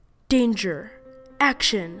danger,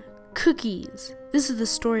 action, cookies. This is the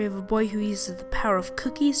story of a boy who uses the power of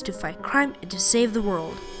cookies to fight crime and to save the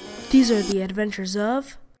world. These are the adventures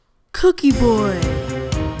of Cookie Boy.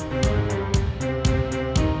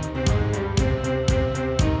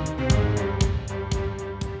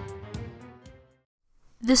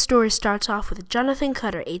 This story starts off with Jonathan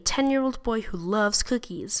Cutter, a 10-year-old boy who loves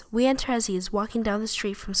cookies. We enter as he is walking down the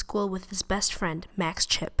street from school with his best friend, Max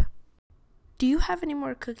Chip. Do you have any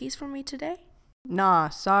more cookies for me today? Nah,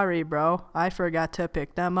 sorry bro. I forgot to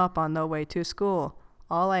pick them up on the way to school.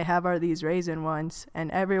 All I have are these raisin ones,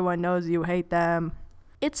 and everyone knows you hate them.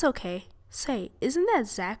 It's okay. Say, isn't that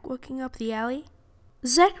Zach walking up the alley?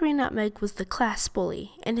 Zachary Nutmeg was the class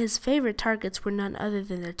bully, and his favorite targets were none other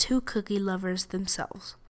than the two cookie lovers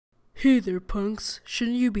themselves. Hey there, punks.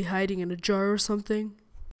 Shouldn't you be hiding in a jar or something?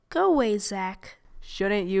 Go away, Zach.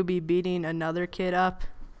 Shouldn't you be beating another kid up?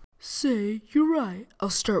 Say, you're right.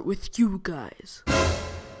 I'll start with you guys.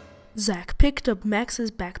 Zach picked up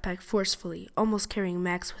Max's backpack forcefully, almost carrying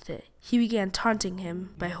Max with it. He began taunting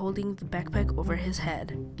him by holding the backpack over his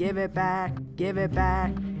head. Give it back! Give it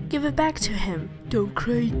back! Give it back to him. Don't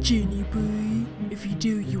cry, Jenny boy. If you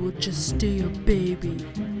do, you will just stay a baby.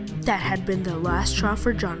 That had been the last straw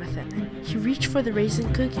for Jonathan. He reached for the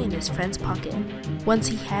raisin cookie in his friend's pocket. Once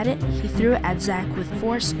he had it, he threw it at Zach with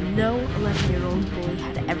force no 11-year-old bully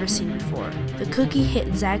had ever seen before. The cookie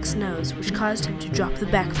hit Zach's nose, which caused him to drop the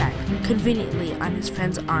backpack, conveniently on his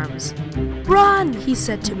friend's arms. Run! He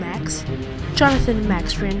said to Max. Jonathan and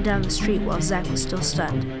Max ran down the street while Zach was still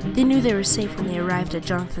stunned. They knew they were safe when they arrived at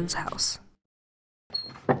Jonathan's house.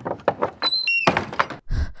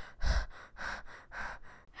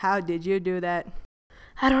 How did you do that?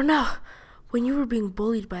 I don't know. When you were being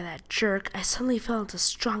bullied by that jerk, I suddenly felt a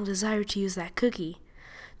strong desire to use that cookie.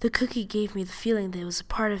 The cookie gave me the feeling that it was a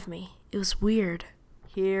part of me. It was weird.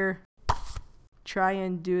 Here. Try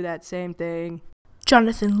and do that same thing.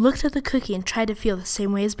 Jonathan looked at the cookie and tried to feel the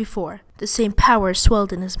same way as before. The same power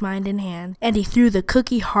swelled in his mind and hand, and he threw the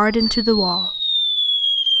cookie hard into the wall.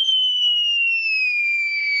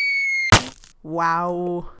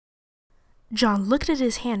 Wow. John looked at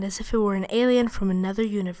his hand as if it were an alien from another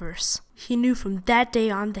universe. He knew from that day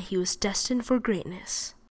on that he was destined for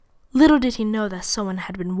greatness. Little did he know that someone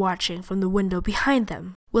had been watching from the window behind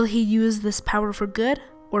them. Will he use this power for good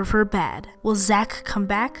or for bad? Will Zach come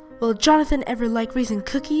back? Will Jonathan ever like raisin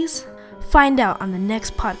cookies? Find out on the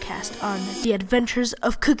next podcast on The Adventures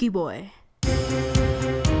of Cookie Boy.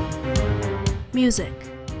 Music.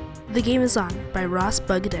 The Game Is On by Ross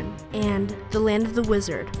Bugden and The Land of the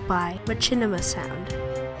Wizard by Machinima Sound.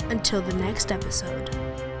 Until the next episode.